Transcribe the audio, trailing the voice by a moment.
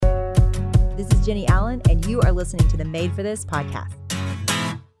This is Jenny Allen, and you are listening to the Made for This podcast.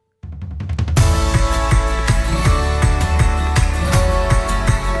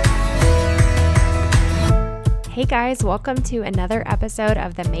 Hey guys, welcome to another episode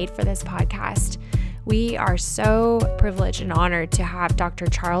of the Made for This podcast. We are so privileged and honored to have Dr.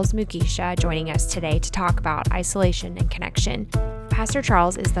 Charles Mugisha joining us today to talk about isolation and connection. Pastor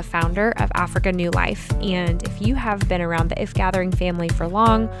Charles is the founder of Africa New Life, and if you have been around the If Gathering family for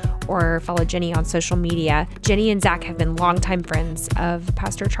long or follow Jenny on social media, Jenny and Zach have been longtime friends of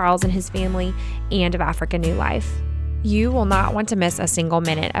Pastor Charles and his family and of Africa New Life. You will not want to miss a single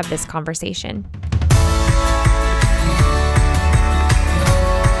minute of this conversation.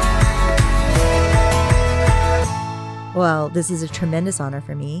 Well, this is a tremendous honor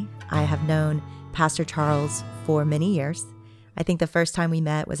for me. I have known Pastor Charles for many years. I think the first time we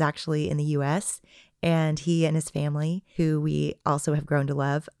met was actually in the U.S., and he and his family, who we also have grown to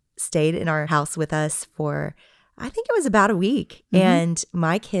love, stayed in our house with us for, I think it was about a week. Mm-hmm. And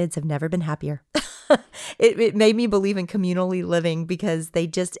my kids have never been happier. It made me believe in communally living because they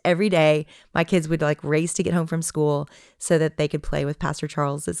just, every day, my kids would like race to get home from school so that they could play with Pastor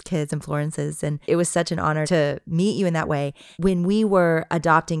Charles's kids and Florence's. And it was such an honor to meet you in that way. When we were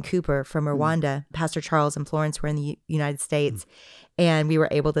adopting Cooper from Rwanda, Pastor Charles and Florence were in the United States, and we were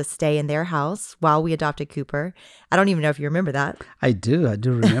able to stay in their house while we adopted Cooper. I don't even know if you remember that. I do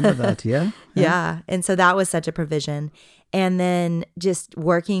remember that, yeah. Yeah. And so that was such a provision. And then just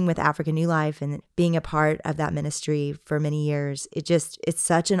working with Africa New Life and being a part of that ministry for many years, it's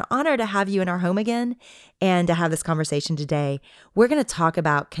such an honor to have you in our home again and to have this conversation today. We're going to talk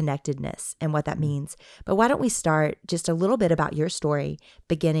about connectedness and what that means. But why don't we start just a little bit about your story,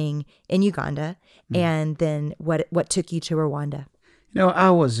 beginning in Uganda, and then what took you to Rwanda? You know,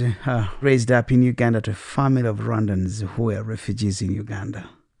 I was raised up in Uganda to a family of Rwandans who were refugees in Uganda.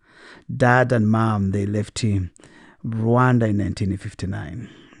 Dad and mom, they left Rwanda in 1959.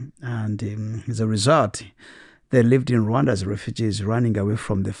 And as a result, they lived in Rwanda as refugees, running away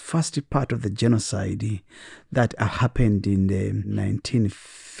from the first part of the genocide that happened in the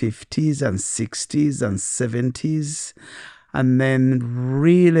 1950s and 60s and 70s. And then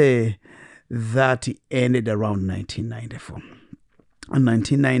really that ended around 1994. In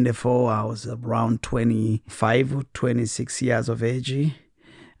 1994, I was around 25 or 26 years of age,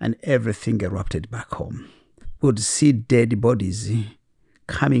 and everything erupted back home. Would see dead bodies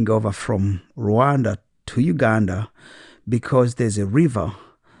coming over from Rwanda to Uganda because there's a river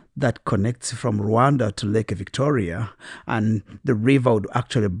that connects from Rwanda to Lake Victoria, and the river would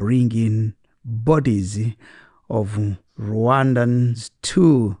actually bring in bodies of Rwandans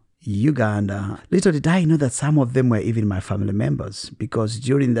to Uganda. Little did I know that some of them were even my family members, because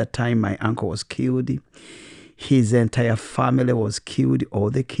during that time my uncle was killed, his entire family was killed, all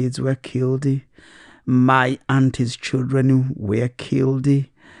the kids were killed. My auntie's children were killed.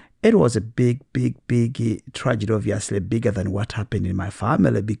 It was a big tragedy, obviously bigger than what happened in my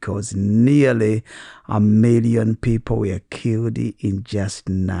family, because nearly 1 million people were killed in just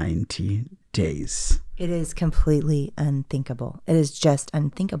 90 days. It is completely unthinkable. It is just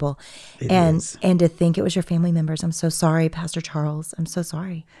unthinkable. And to think it was your family members. I'm so sorry, Pastor Charles. I'm so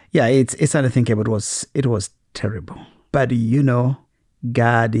sorry. Yeah, it's unthinkable. It was terrible. But you know,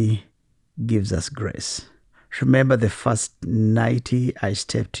 God gives us grace. Remember the first night I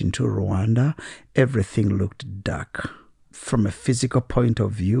stepped into Rwanda, everything looked dark from a physical point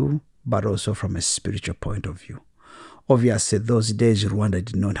of view, but also from a spiritual point of view. Obviously, those days Rwanda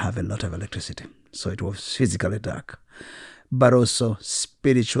did not have a lot of electricity, so it was physically dark, but also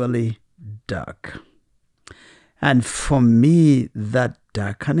spiritually dark. And for me, that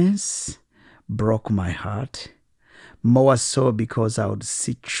darkness broke my heart, more so because I would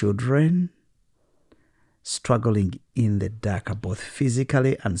see children struggling in the dark, both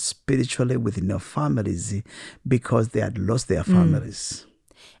physically and spiritually, with no families, because they had lost their families.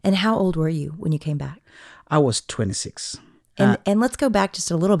 And how old were you when you came back? I was 26. And let's go back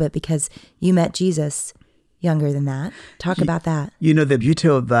just a little bit, because you met Jesus younger than that. Talk about that. You know, the beauty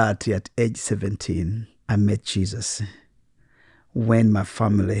of that, at age 17, I met Jesus when my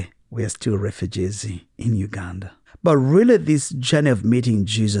family were still refugees in Uganda. But really, this journey of meeting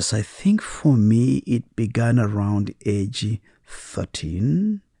Jesus, I think for me, it began around age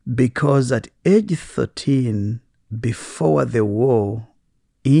 13. Because at age 13, before the war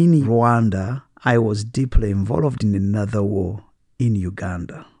in Rwanda, I was deeply involved in another war in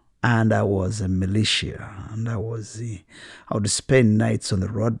Uganda. And I was a militia, and I would spend nights on the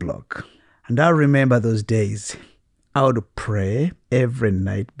roadblock. And I remember those days. I would pray every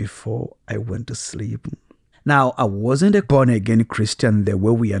night before I went to sleep. Now, I wasn't a born-again Christian the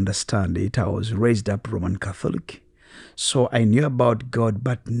way we understand it. I was raised up Roman Catholic. So I knew about God,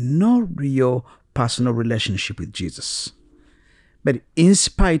 but no real personal relationship with Jesus. But in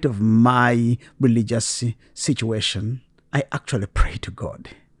spite of my religious situation, I actually prayed to God.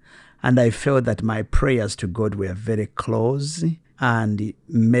 And I felt that my prayers to God were very close and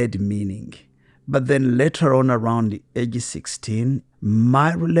made meaning. But then later on, around the age of 16,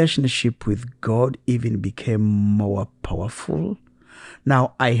 my relationship with God even became more powerful.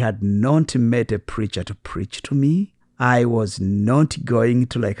 Now, I had not met a preacher to preach to me. I was not going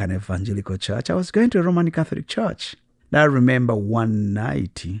to like an evangelical church. I was going to a Roman Catholic church. Now, I remember one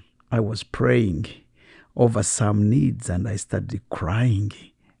night I was praying over some needs and I started crying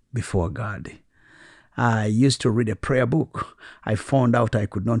before God. I used to read a prayer book. I found out I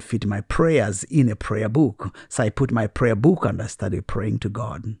could not fit my prayers in a prayer book. So I put my prayer book and I started praying to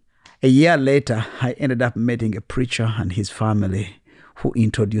God. A year later, I ended up meeting a preacher and his family who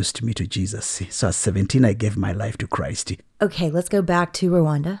introduced me to Jesus. So at 17, I gave my life to Christ. Okay, let's go back to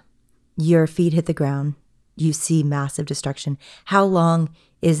Rwanda. Your feet hit the ground. You see massive destruction. How long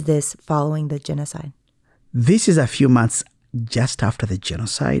is this following the genocide? This is a few months just after the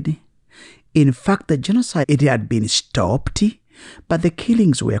genocide. In fact, the genocide, it had been stopped, but the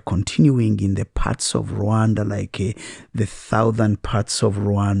killings were continuing in the parts of Rwanda, like the southern parts of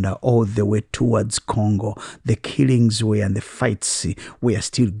Rwanda, all the way towards Congo. The killings were and the fights were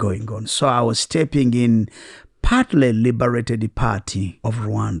still going on. So I was stepping in partly liberated party of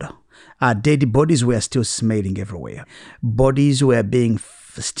Rwanda. Dead bodies were still smelling everywhere. Bodies were being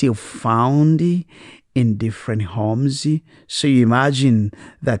still found in different homes. So you imagine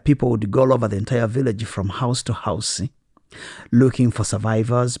that people would go all over the entire village from house to house, looking for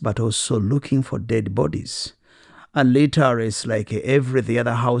survivors, but also looking for dead bodies. And later, it's like every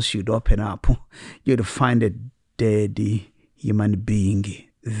other house you'd open up, you'd find a dead human being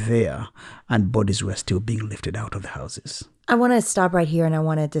there, and bodies were still being lifted out of the houses. I want to stop right here and I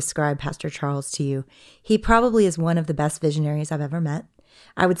want to describe Pastor Charles to you. He probably is one of the best visionaries I've ever met.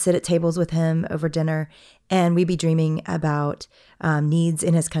 I would sit at tables with him over dinner and we'd be dreaming about needs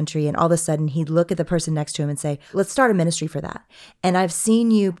in his country. And all of a sudden he'd look at the person next to him and say, let's start a ministry for that. And I've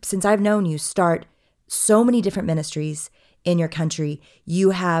seen you, since I've known you, start so many different ministries in your country.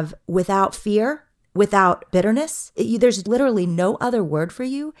 You have, without fear, without bitterness, there's literally no other word for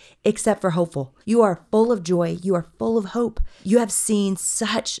you except for hopeful. You are full of joy. You are full of hope. You have seen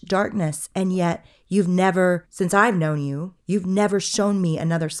such darkness, and yet you've never, since I've known you, you've never shown me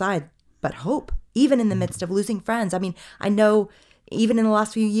another side but hope, even in the midst of losing friends. I mean, I know even in the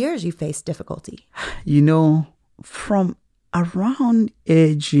last few years you faced difficulty. You know, from around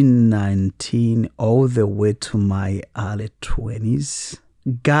age 19 all the way to my early 20s,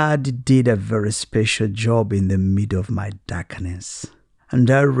 God did a very special job in the middle of my darkness.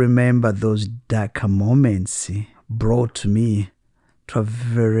 And I remember those darker moments brought me to a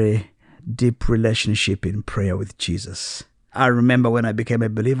very deep relationship in prayer with Jesus. I remember when I became a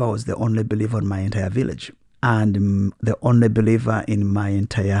believer, I was the only believer in my entire village and the only believer in my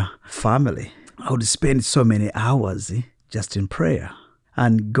entire family. I would spend so many hours just in prayer.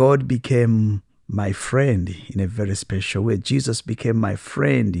 And God became my friend in a very special way. Jesus became my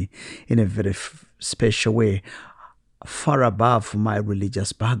friend in a very special way, far above my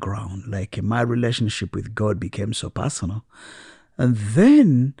religious background. Like my relationship with God became so personal. And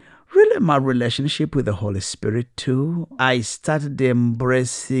then really my relationship with the Holy Spirit too. I started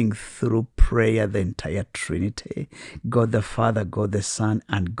embracing through prayer the entire Trinity, God the Father, God the Son,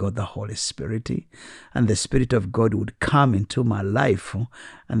 and God the Holy Spirit. And the Spirit of God would come into my life,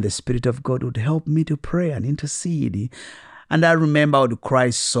 and the Spirit of God would help me to pray and intercede. And I remember I would cry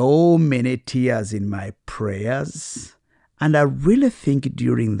so many tears in my prayers. And I really think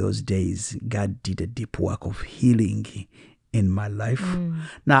during those days, God did a deep work of healing in my life.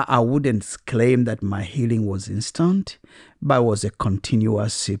 Now, I wouldn't claim that my healing was instant, but it was a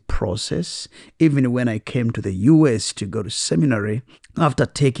continuous process. Even when I came to the US to go to seminary, after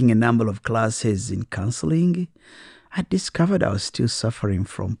taking a number of classes in counseling, I discovered I was still suffering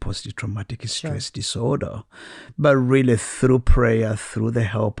from post-traumatic stress disorder. But really through prayer, through the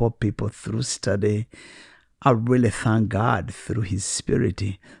help of people, through study, I really thank God through His Spirit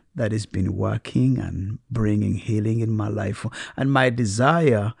that has been working and bringing healing in my life. And my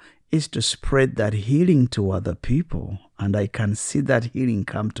desire is to spread that healing to other people. And I can see that healing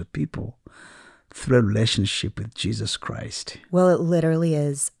come to people through a relationship with Jesus Christ. Well, it literally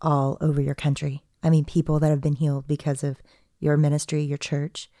is all over your country. I mean, people that have been healed because of your ministry, your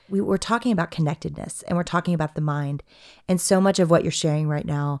church. We're talking about connectedness and we're talking about the mind. And so much of what you're sharing right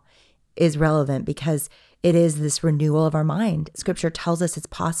now is relevant because It is this renewal of our mind. Scripture tells us it's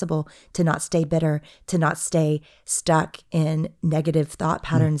possible to not stay bitter, to not stay stuck in negative thought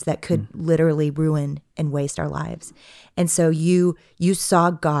patterns that could literally ruin and waste our lives. And so you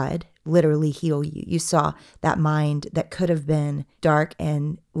saw God literally heal you. You saw that mind that could have been dark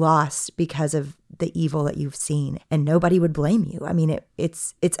and lost because of the evil that you've seen, and nobody would blame you. I mean,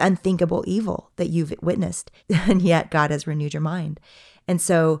 it's unthinkable evil that you've witnessed, and yet God has renewed your mind. And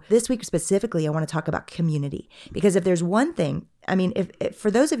so this week specifically, I want to talk about community, because if there's one thing, I mean, if for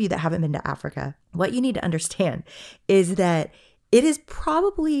those of you that haven't been to Africa, what you need to understand is that it is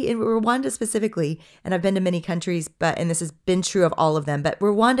probably, in Rwanda specifically, and I've been to many countries, and this has been true of all of them, but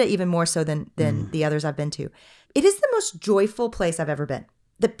Rwanda even more so than the others I've been to. It is the most joyful place I've ever been.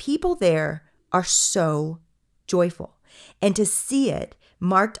 The people there are so joyful. And to see it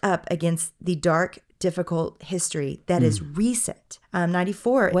marked up against the dark, difficult history that is recent.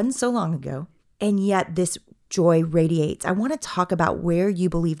 94, it wasn't so long ago. And yet this joy radiates. I want to talk about where you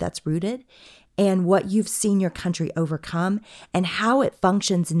believe that's rooted and what you've seen your country overcome and how it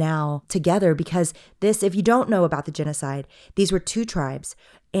functions now together. Because this, if you don't know about the genocide, these were two tribes.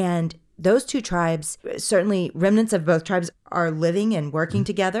 And those two tribes, certainly remnants of both tribes, are living and working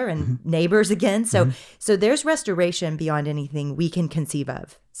together and neighbors again. So there's restoration beyond anything we can conceive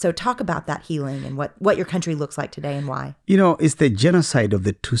of. So talk about that healing and what your country looks like today and why. You know, it's the genocide of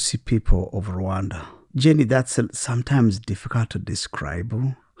the Tutsi people of Rwanda. Jenny, that's sometimes difficult to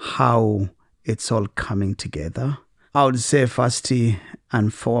describe how it's all coming together. I would say first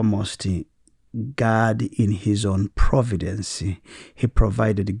and foremost, God, in his own providence, he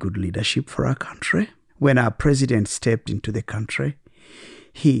provided good leadership for our country. When our president stepped into the country,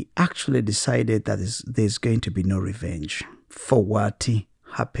 he actually decided that there's going to be no revenge for what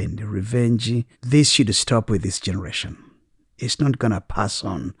happened. Revenge, this should stop with this generation. It's not going to pass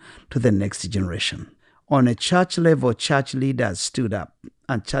on to the next generation. On a church level, church leaders stood up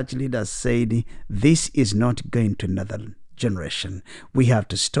and church leaders said, this is not going to another generation. We have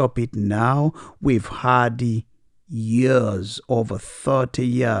to stop it now. We've had years, over 30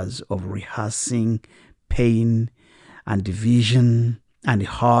 years of rehearsing pain and division and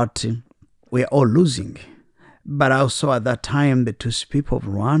hurt. We're all losing. But also at that time, the Tutsi people of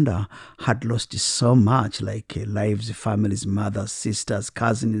Rwanda had lost so much, like lives, families, mothers, sisters,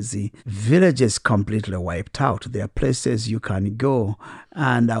 cousins, villages completely wiped out. There are places you can go,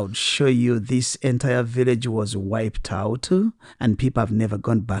 and I would show you this entire village was wiped out, and people have never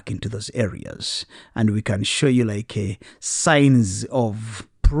gone back into those areas. And we can show you like signs of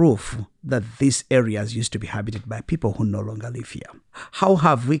proof that these areas used to be habited by people who no longer live here. How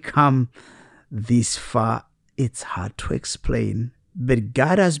have we come this far? It's hard to explain, but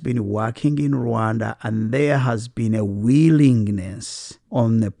God has been working in Rwanda, and there has been a willingness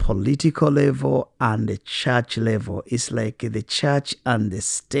on the political level and the church level. It's like the church and the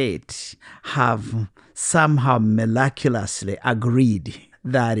state have somehow miraculously agreed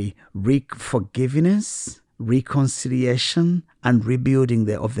that forgiveness, reconciliation, and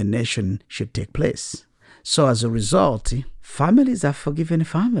rebuilding of the nation should take place. So as a result, families are forgiven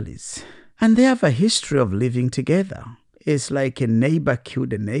families. And they have a history of living together. It's like a neighbor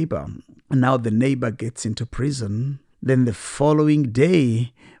killed a neighbor. And now the neighbor gets into prison. Then the following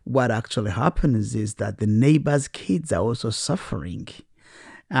day, what actually happens is that the neighbor's kids are also suffering.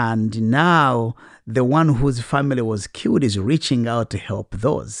 And now the one whose family was killed is reaching out to help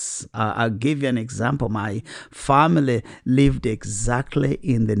those. I'll give you an example. My family lived exactly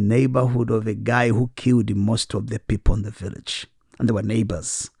in the neighborhood of a guy who killed most of the people in the village. And they were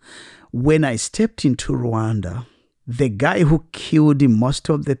neighbors. When I stepped into Rwanda, the guy who killed most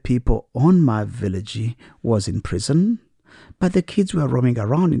of the people on my village was in prison, but the kids were roaming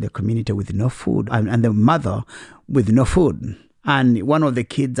around in the community with no food, and the mother with no food. And one of the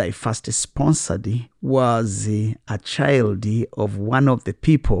kids I first sponsored was a child of one of the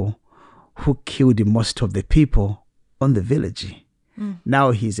people who killed most of the people on the village. Now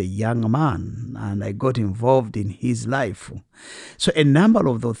he's a young man, and I got involved in his life. So a number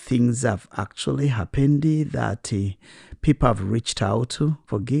of those things have actually happened that people have reached out to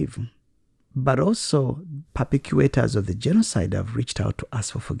forgive. But also perpetrators of the genocide have reached out to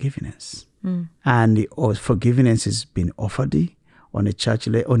ask for forgiveness. And forgiveness has been offered on a church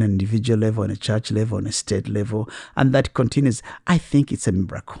level, on an individual level, on a church level, on a state level, and that continues. I think it's a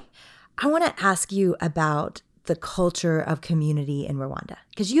miracle. I want to ask you about the culture of community in Rwanda,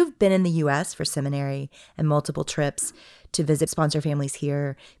 because you've been in the U.S. for seminary and multiple trips to visit sponsor families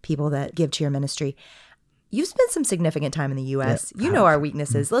here, people that give to your ministry. You've spent some significant time in the U.S. You know our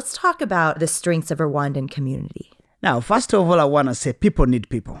weaknesses. Let's talk about the strengths of Rwandan community. Now, first of all, I want to say people need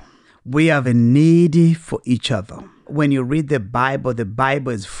people. We have a need for each other. When you read the Bible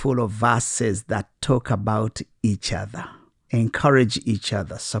is full of verses that talk about each other. Encourage each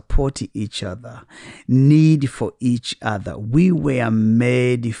other, support each other, need for each other. We were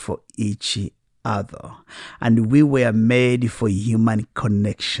made for each other, and we were made for human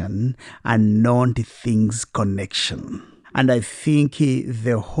connection and non-things connection. And I think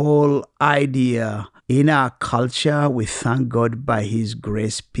the whole idea in our culture, we thank God by His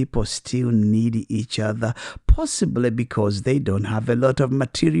grace, people still need each other, possibly because they don't have a lot of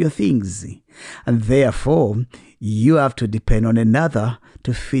material things. And therefore, you have to depend on another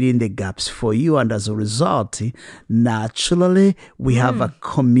to fill in the gaps for you. And as a result, naturally, we have a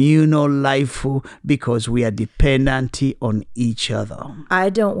communal life because we are dependent on each other. I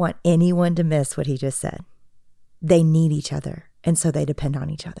don't want anyone to miss what he just said. They need each other, and so they depend on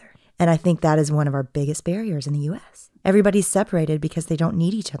each other. And I think that is one of our biggest barriers in the U.S. Everybody's separated because they don't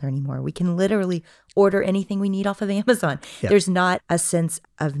need each other anymore. We can literally order anything we need off of Amazon. Yep. There's not a sense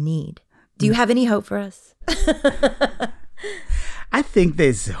of need. Do you have any hope for us? I think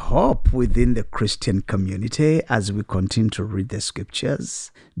there's hope within the Christian community as we continue to read the scriptures.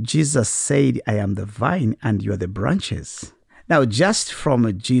 Jesus said, I am the vine and you are the branches. Now, just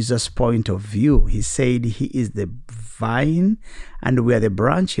from Jesus' point of view, he said he is the vine and we are the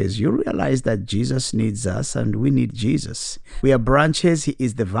branches. You realize that Jesus needs us and we need Jesus. We are branches, he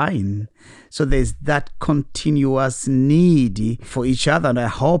is the vine. So there's that continuous need for each other. And I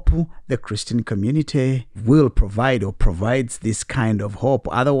hope the Christian community will provide or provides this kind of hope.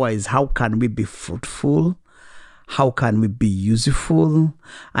 Otherwise, how can we be fruitful? How can we be useful?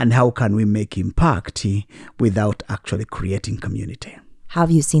 And how can we make impact without actually creating community? How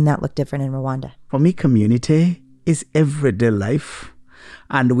have you seen that look different in Rwanda? For me, community is everyday life.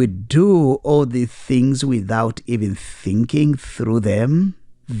 And we do all these things without even thinking through them.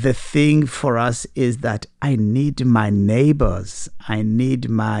 The thing for us is that I need my neighbors. I need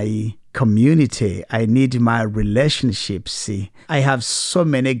my community. I need my relationships. I have so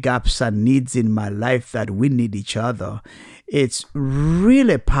many gaps and needs in my life that we need each other. It's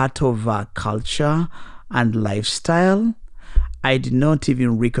really part of our culture and lifestyle. I did not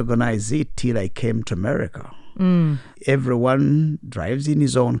even recognize it till I came to America. Everyone drives in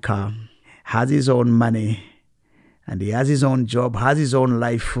his own car, has his own money, and he has his own job, has his own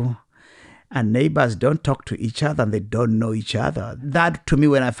life. And neighbors don't talk to each other and they don't know each other. That, to me,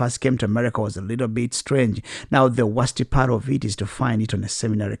 when I first came to America, was a little bit strange. Now, the worst part of it is to find it on a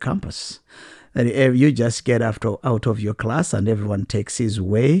seminary campus. That you just get out of your class and everyone takes his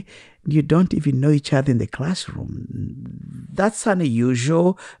way. You don't even know each other in the classroom. That's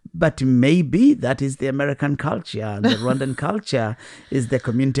unusual, but maybe that is the American culture. The Rwandan culture is the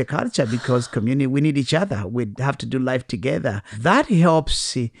community culture because community, we need each other. We have to do life together. That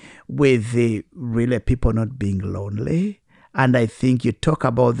helps with really people not being lonely. And I think you talk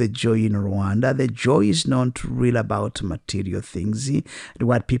about the joy in Rwanda. The joy is not really about material things,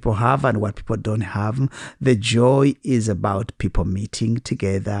 what people have and what people don't have. The joy is about people meeting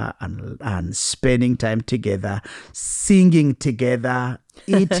together and spending time together, singing together,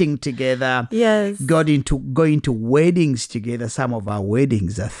 eating together. Yes. Going to weddings together. Some of our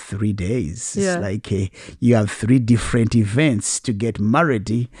weddings are 3 days. Yeah. It's like you have 3 different events to get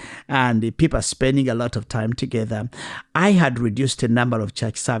married and people are spending a lot of time together. I had reduced the number of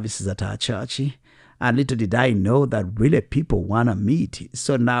church services at our church. And little did I know that really people want to meet.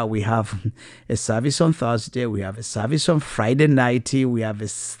 So now we have a service on Thursday. We have a service on Friday night. We have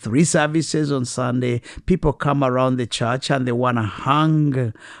 3 services on Sunday. People come around the church and they want to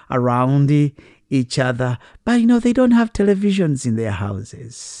hang around each other. But, they don't have televisions in their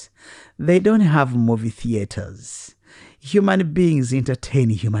houses. They don't have movie theaters. Human beings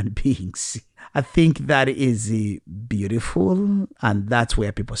entertain human beings. I think that is beautiful, and that's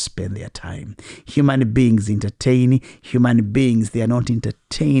where people spend their time. Human beings entertain human beings. They are not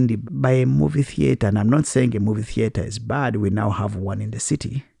entertained by a movie theater. And I'm not saying a movie theater is bad. We now have one in the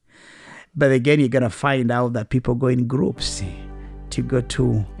city. But again, you're going to find out that people go in groups to go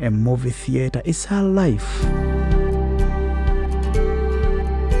to a movie theater. It's our life.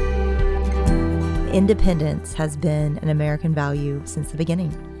 Independence has been an American value since the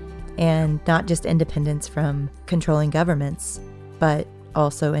beginning. And not just independence from controlling governments, but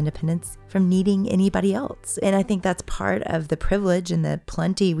also independence from needing anybody else. And I think that's part of the privilege and the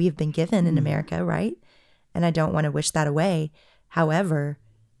plenty we've been given in America, right? And I don't want to wish that away. However,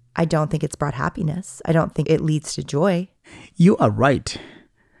 I don't think it's brought happiness. I don't think it leads to joy. You are right.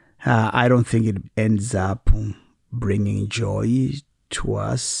 I don't think it ends up bringing joy to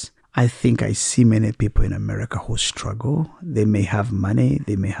us. I think I see many people in America who struggle. They may have money,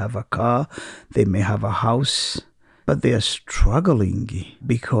 they may have a car, they may have a house, but they are struggling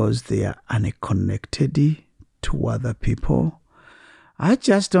because they are unconnected to other people. I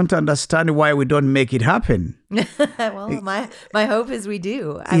just don't understand why we don't make it happen. Well, my hope is we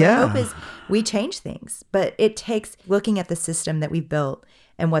do. My hope is we change things, but it takes looking at the system that we've built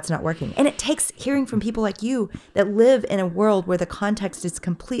and what's not working. And it takes hearing from people like you that live in a world where the context is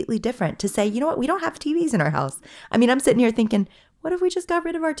completely different to say, you know what, we don't have TVs in our house. I mean, I'm sitting here thinking, what if we just got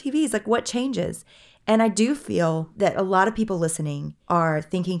rid of our TVs? Like, what changes? And I do feel that a lot of people listening are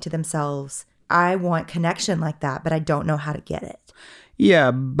thinking to themselves, I want connection like that, but I don't know how to get it.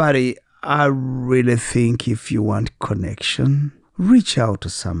 Yeah, buddy, I really think if you want connection, reach out to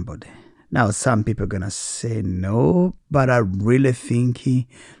somebody. Now, some people are going to say no, but I really think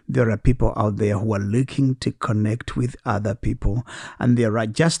there are people out there who are looking to connect with other people, and they are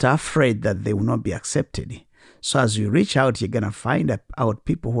just afraid that they will not be accepted. So as you reach out, you're going to find out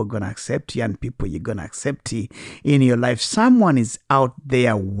people who are going to accept you and people you're going to accept in your life. Someone is out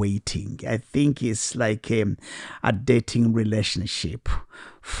there waiting. I think it's like a dating relationship.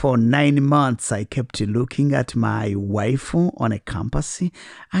 For 9 months, I kept looking at my wife on a campus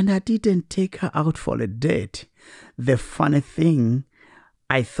and I didn't take her out for a date. The funny thing,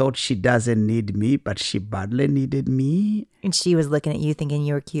 I thought she doesn't need me, but she badly needed me. And she was looking at you thinking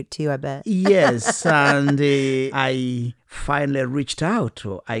you were cute too, I bet. Yes, and I finally reached out.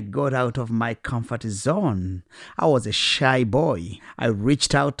 I got out of my comfort zone. I was a shy boy. I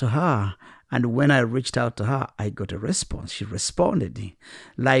reached out to her. And when I reached out to her, I got a response. She responded.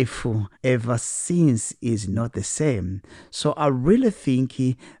 Life ever since is not the same. So I really think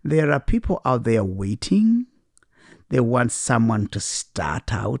there are people out there waiting. They want someone to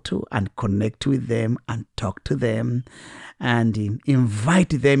start out and connect with them and talk to them and invite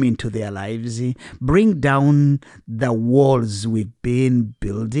them into their lives, bring down the walls we've been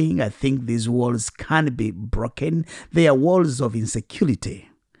building. I think these walls can be broken. They are walls of insecurity.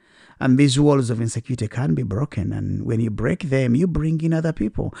 And these walls of insecurity can be broken. And when you break them, you bring in other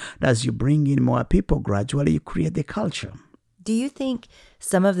people. As you bring in more people, gradually you create the culture. Do you think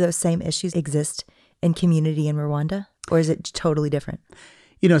some of those same issues exist in community in Rwanda? Or is it totally different?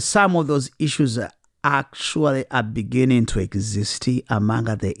 Some of those issues actually are beginning to exist among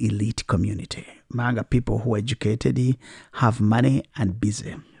the elite community, among people who are educated, have money and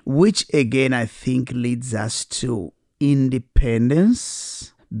busy, which again, I think leads us to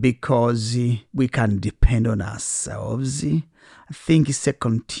independence because we can depend on ourselves. I think it's a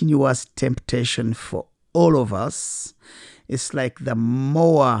continuous temptation for all of us. It's like the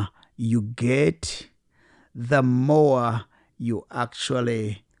more you get, the more you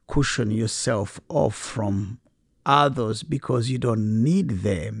actually cushion yourself off from others because you don't need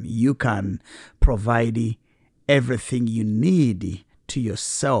them. You can provide everything you need to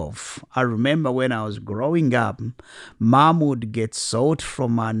yourself. I remember when I was growing up, mom would get salt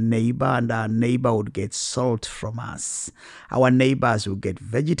from our neighbor and our neighbor would get salt from us. Our neighbors would get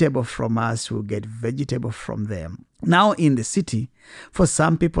vegetable from us, we would get vegetable from them. Now in the city, for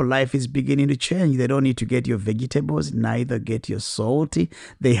some people, life is beginning to change. They don't need to get your vegetables, neither get your salt.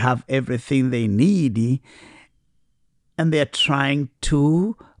 They have everything they need and they're trying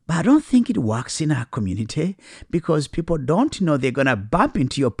to. But I don't think it works in our community because people don't know they're going to bump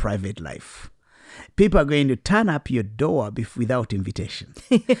into your private life. People are going to turn up your door without invitation.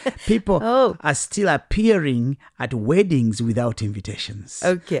 People are still appearing at weddings without invitations.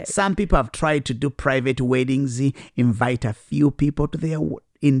 Okay. Some people have tried to do private weddings, invite a few people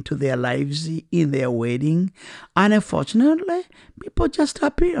into their lives in their wedding. And unfortunately, people just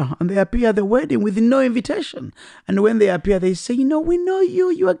appear. And they appear at the wedding with no invitation. And when they appear, they say, we know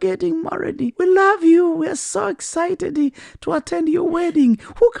you. You are getting married. We love you. We are so excited to attend your wedding.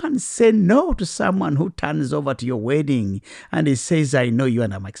 Who can say no to someone who turns over to your wedding and he says, I know you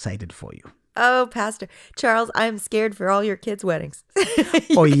and I'm excited for you? Oh, Pastor Charles, I'm scared for all your kids' weddings.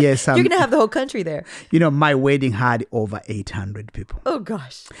 Oh, yes. You're going to have the whole country there. My wedding had over 800 people. Oh,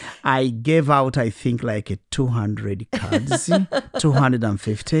 gosh. I gave out, I think, like 200 cards,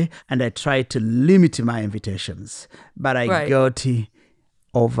 250, and I tried to limit my invitations. But I got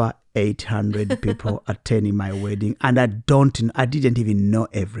over 800 people attending my wedding, and I didn't even know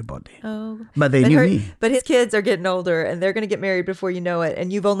everybody. Oh, but they knew me. But his kids are getting older, and they're going to get married before you know it.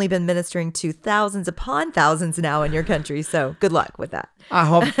 And you've only been ministering to thousands upon thousands now in your country. So good luck with that. I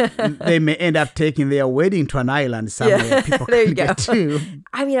hope they may end up taking their wedding to an island somewhere people can get to.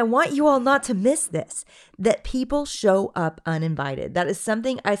 I mean, I want you all not to miss this, that people show up uninvited. That is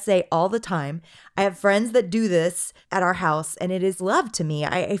something I say all the time. I have friends that do this at our house, and it is love to me.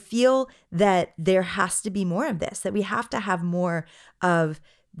 I feel feel that there has to be more of this, that we have to have more of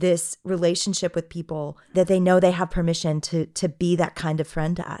this relationship with people, that they know they have permission to be that kind of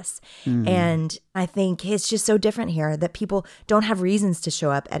friend to us. And I think it's just so different here that people don't have reasons to show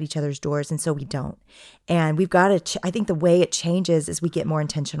up at each other's doors, and so we don't. And we've got to, I think the way it changes is we get more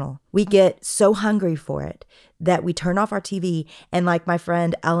intentional. We get so hungry for it that we turn off our TV. And like my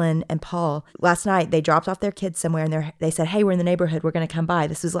friend Ellen and Paul, last night, they dropped off their kids somewhere and they said, hey, we're in the neighborhood. We're going to come by.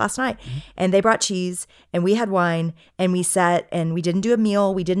 This was last night. And they brought cheese and we had wine and we sat and we didn't do a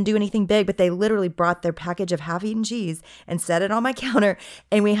meal. We didn't do anything big, but they literally brought their package of half-eaten cheese and set it on my counter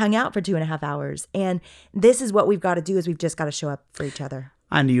and we hung out for 2.5 hours. And this is what we've got to do, is we've just got to show up for each other.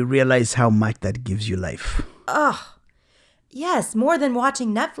 And you realize how much that gives you life. Oh, yes. More than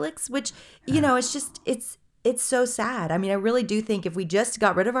watching Netflix, which, it's just, it's so sad. I mean, I really do think if we just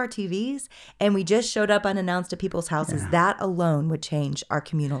got rid of our TVs and we just showed up unannounced at people's houses, that alone would change our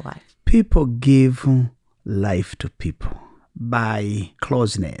communal life. People give life to people by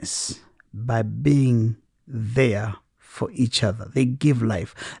closeness, by being there for each other. They give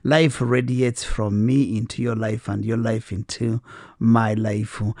life. Life radiates from me into your life and your life into my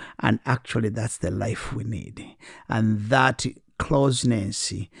life. And actually, that's the life we need. And that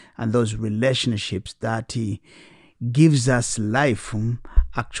closeness and those relationships that gives us life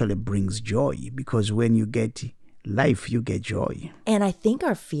actually brings joy, because when you get life, you get joy. And I think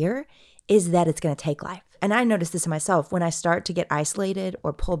our fear is that it's going to take life. And I notice this in myself. When I start to get isolated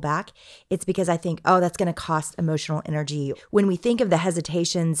or pull back, it's because I think, oh, that's going to cost emotional energy. When we think of the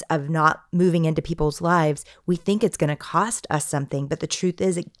hesitations of not moving into people's lives, we think it's going to cost us something. But the truth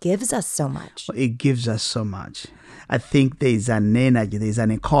is, it gives us so much. It gives us so much. I think there's an energy, there's an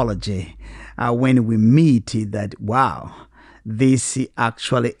ecology when we meet that, wow, this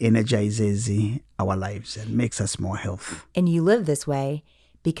actually energizes our lives and makes us more healthy. And you live this way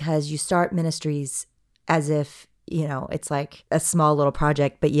because you start ministries as if, it's like a small little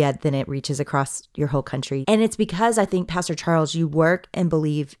project, but yet then it reaches across your whole country. And it's because I think, Pastor Charles, you work and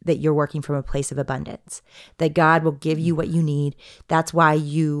believe that you're working from a place of abundance, that God will give you what you need. That's why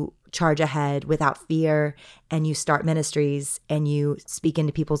you charge ahead without fear, and you start ministries and you speak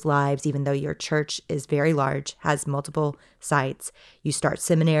into people's lives, even though your church is very large, has multiple sites. You start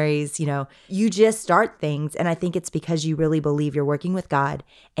seminaries, you just start things. And I think it's because you really believe you're working with God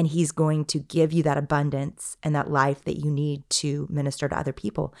and he's going to give you that abundance and that life that you need to minister to other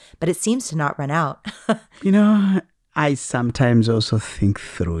people. But it seems to not run out. I sometimes also think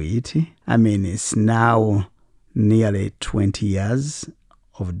through it. I mean, it's now nearly 20 years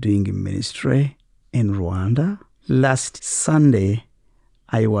of doing ministry in Rwanda. Last Sunday,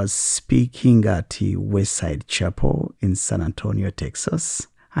 I was speaking at the Westside Chapel in San Antonio, Texas,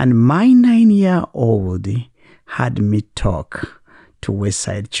 and my 9-year-old had me talk to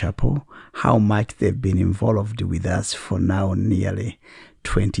Westside Chapel how much they've been involved with us for now nearly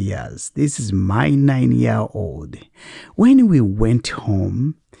 20 years. This is my 9-year-old. When we went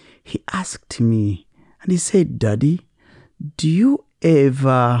home, he asked me, and he said, Daddy, do you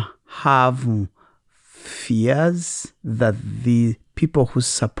ever have fears that the people who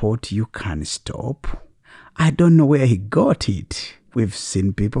support you can stop? I don't know where he got it. We've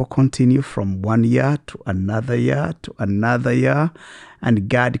seen people continue from 1 year to another year to another year, and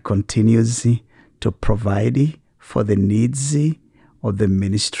God continues to provide for the needs of the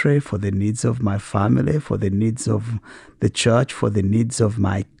ministry, for the needs of my family, for the needs of the church, for the needs of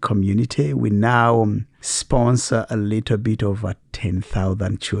my community. We now sponsor a little bit over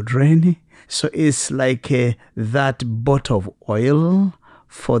 10,000 children. So it's like that bottle of oil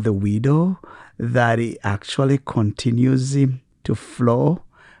for the widow that it actually continues to flow.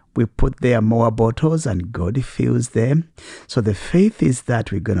 We put there more bottles and God fills them. So the faith is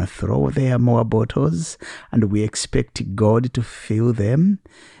that we're going to throw there more bottles and we expect God to fill them,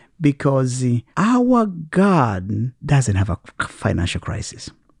 because our God doesn't have a financial crisis.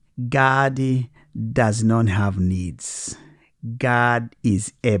 God does not have needs. God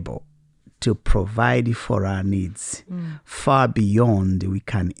is able to provide for our needs far beyond we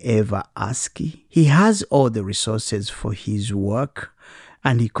can ever ask. He has all the resources for his work,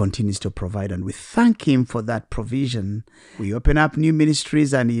 and he continues to provide, and we thank him for that provision. We open up new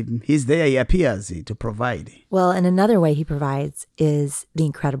ministries, and he's there, he appears to provide. Well, and another way he provides is the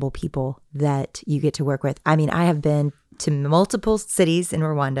incredible people that you get to work with. I mean, I have been to multiple cities in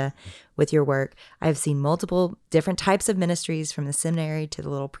Rwanda with your work. I've seen multiple different types of ministries, from the seminary to the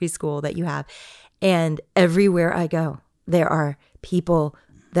little preschool that you have. And everywhere I go, there are people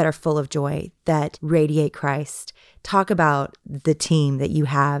that are full of joy, that radiate Christ. Talk about the team that you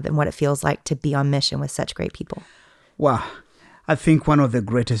have and what it feels like to be on mission with such great people. Wow. I think one of the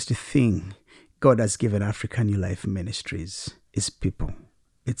greatest thing God has given African New Life Ministries is people.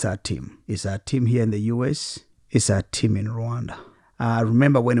 It's our team. It's our team here in the US. It's our team in Rwanda. I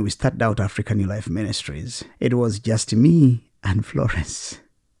remember when we started out African New Life Ministries, it was just me and Florence.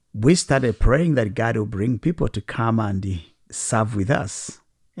 We started praying that God will bring people to come and serve with us.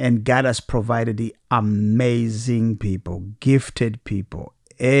 And God has provided the amazing people, gifted people,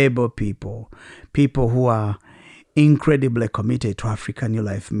 able people, people who are incredibly committed to African New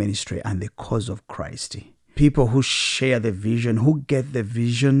Life Ministry and the cause of Christ. People who share the vision, who get the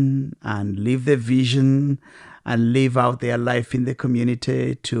vision and live the vision and live out their life in the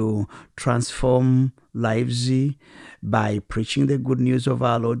community to transform lives by preaching the good news of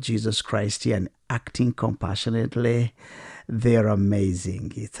our Lord Jesus Christ and acting compassionately. They're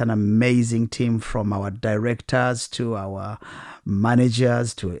amazing. It's an amazing team, from our directors to our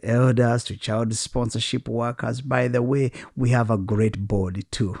managers to elders to child sponsorship workers. By the way, we have a great board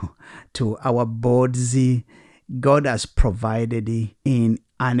too. To our boards, God has provided in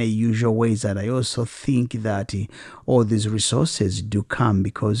unusual ways, and I also think that all these resources do come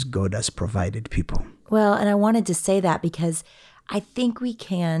because God has provided people. Well, and I wanted to say that because I think we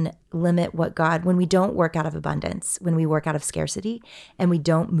can limit what God, when we don't work out of abundance, when we work out of scarcity, and we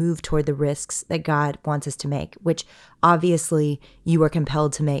don't move toward the risks that God wants us to make, which obviously you were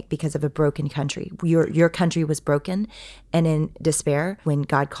compelled to make because of a broken country. Your country was broken and in despair when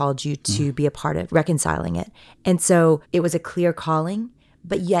God called you to be a part of reconciling it. And so it was a clear calling,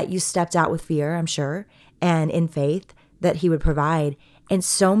 but yet you stepped out with fear, I'm sure, and in faith that he would provide. And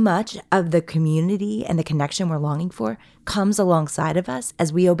so much of the community and the connection we're longing for comes alongside of us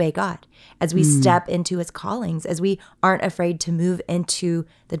as we obey God, as we step into his callings, as we aren't afraid to move into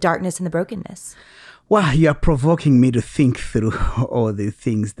the darkness and the brokenness. Wow, you're provoking me to think through all the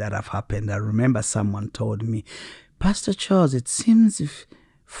things that have happened. I remember someone told me, Pastor Charles, it seems if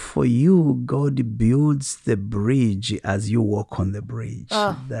for you, God builds the bridge as you walk on the bridge.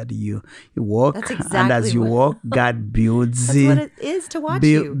 That you walk, exactly and as you walk, God builds. That's what it is to watch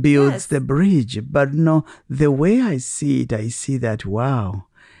you. Builds the bridge. But no, the way I see it, I see that, wow,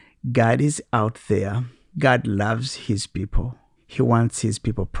 God is out there. God loves his people. He wants his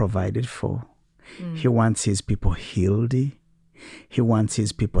people provided for. He wants his people healed. He wants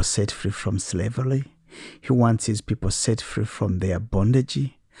his people set free from slavery. He wants his people set free from their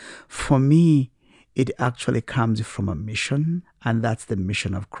bondage. For me, it actually comes from a mission, and that's the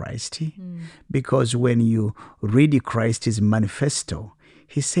mission of Christ. Because when you read Christ's manifesto,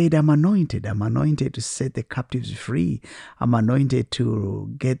 he said, I'm anointed to set the captives free. I'm anointed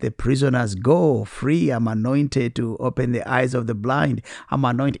to get the prisoners go free. I'm anointed to open the eyes of the blind. I'm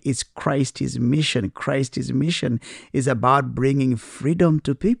anointed. It's Christ's mission. Christ's mission is about bringing freedom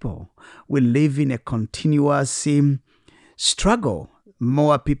to people. We live in a continuous struggle.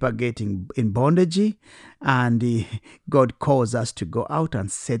 More people are getting in bondage, and God calls us to go out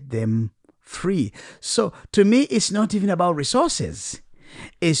and set them free. So to me, it's not even about resources.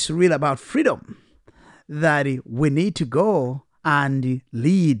 It's really about freedom, that we need to go and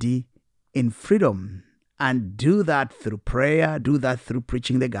lead in freedom, and do that through prayer, do that through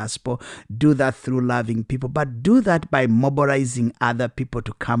preaching the gospel, do that through loving people, but do that by mobilizing other people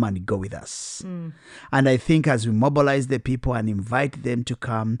to come and go with us. And I think as we mobilize the people and invite them to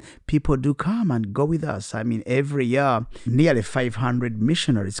come, people do come and go with us. I mean, every year, nearly 500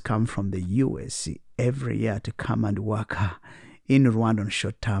 missionaries come from the US every year to come and work in Rwanda on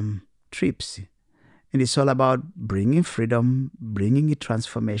short-term trips. And it's all about bringing freedom, bringing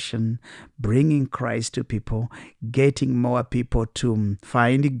transformation, bringing Christ to people, getting more people to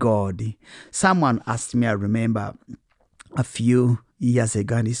find God. Someone asked me, I remember a few years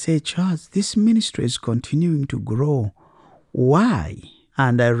ago, and he said, Charles, this ministry is continuing to grow. Why?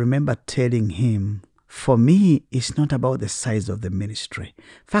 And I remember telling him, for me, it's not about the size of the ministry. In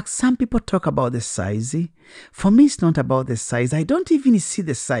fact, some people talk about the size. For me, it's not about the size. I don't even see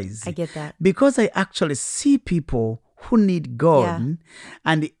the size. I get that. Because I actually see people who need God.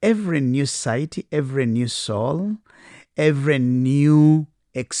 And every new site, every new soul, every new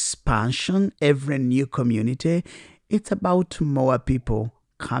expansion, every new community, it's about more people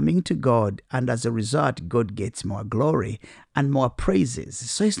coming to God, and as a result, God gets more glory and more praises.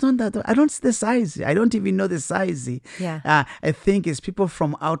 So it's not that I don't see the size. I don't even know the size. I think it's people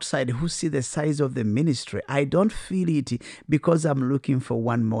from outside who see the size of the ministry. I don't feel it because I'm looking for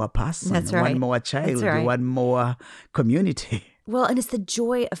one more person, That's right. one more child, That's right. one more community. Well, and it's the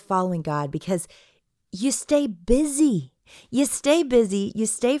joy of following God because you stay busy. You stay busy, you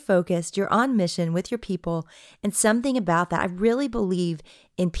stay focused, you're on mission with your people. And something about that, I really believe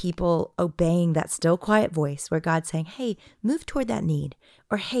in people obeying that still quiet voice where God's saying, hey, move toward that need,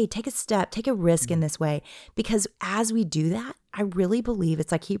 or hey, take a step, take a risk in this way. Because as we do that, I really believe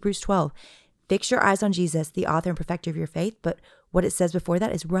it's like Hebrews 12, fix your eyes on Jesus, the author and perfecter of your faith. But what it says before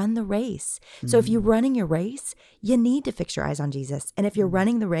that is run the race. So if you're running your race, you need to fix your eyes on Jesus. And if you're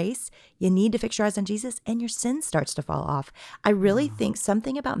running the race, you need to fix your eyes on Jesus, and your sin starts to fall off. I really think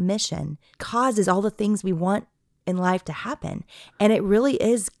something about mission causes all the things we want in life to happen. And it really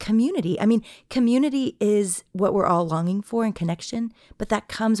is community. I mean, community is what we're all longing for, and connection, but that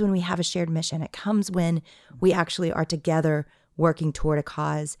comes when we have a shared mission. It comes when we actually are together working toward a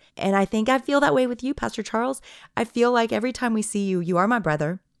cause. And I think I feel that way with you, Pastor Charles. I feel like every time we see you, you are my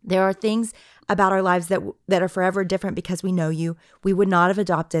brother. There are things about our lives that are forever different because we know you. We would not have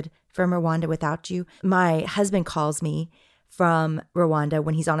adopted from Rwanda without you. My husband calls me from Rwanda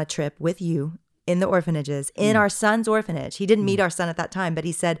when he's on a trip with you in the orphanages, in our son's orphanage. He didn't meet our son at that time, but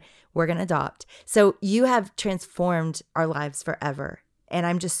he said, we're going to adopt. So you have transformed our lives forever. And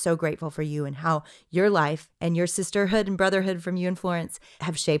I'm just so grateful for you and how your life and your sisterhood and brotherhood from you and Florence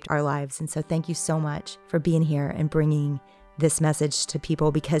have shaped our lives. And so thank you so much for being here and bringing this message to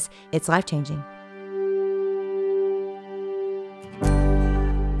people, because it's life-changing.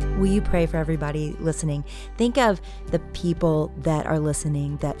 Will you pray for everybody listening? Think of the people that are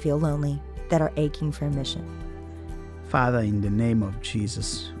listening that feel lonely, that are aching for a mission. Father, in the name of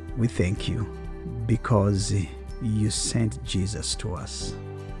Jesus, we thank you because you sent Jesus to us.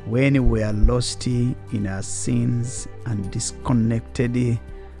 When we are lost in our sins and disconnected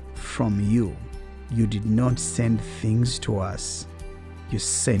from you, you did not send things to us. You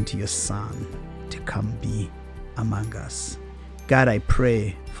sent your Son to come be among us. God, I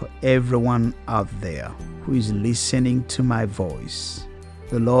pray for everyone out there who is listening to my voice.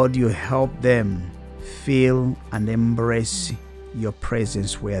 The Lord, you help them feel and embrace your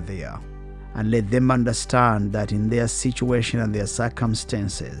presence where they are. And let them understand that in their situation and their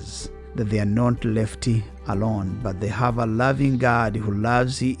circumstances, that they are not left alone, but they have a loving God who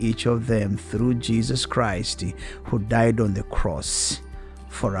loves each of them through Jesus Christ, who died on the cross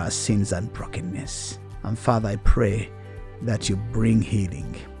for our sins and brokenness. And Father, I pray that you bring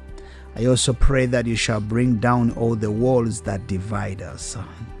healing. I also pray that you shall bring down all the walls that divide us.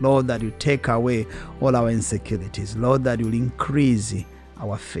 Lord, that you take away all our insecurities. Lord, that you'll increase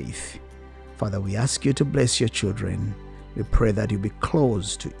our faith. Father, we ask you to bless your children. We pray that you be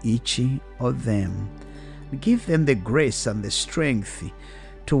close to each of them. Give them the grace and the strength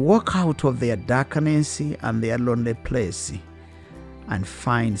to walk out of their darkness and their lonely place and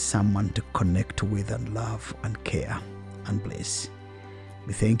find someone to connect with and love and care and bless.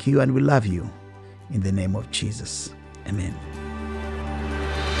 We thank you and we love you. In the name of Jesus. Amen.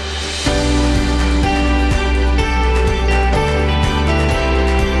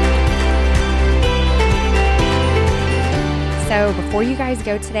 So before you guys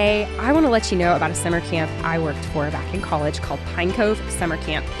go today, I want to let you know about a summer camp I worked for back in college called Pine Cove Summer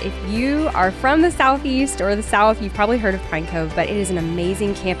Camp. If you are from the Southeast or the South, you've probably heard of Pine Cove, but it is an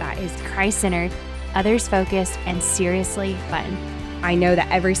amazing camp that is Christ-centered, others-focused, and seriously fun. I know that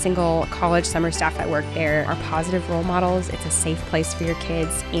every single college summer staff that work there are positive role models. It's a safe place for your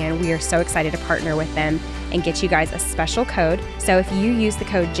kids, and we are so excited to partner with them and get you guys a special code. So if you use the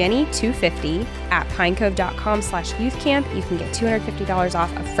code Jenny250 at pinecove.com/youthcamp, you can get $250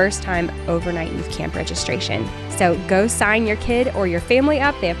 off a first-time overnight youth camp registration. So go sign your kid or your family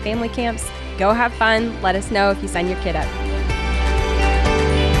up. They have family camps. Go have fun. Let us know if you sign your kid up.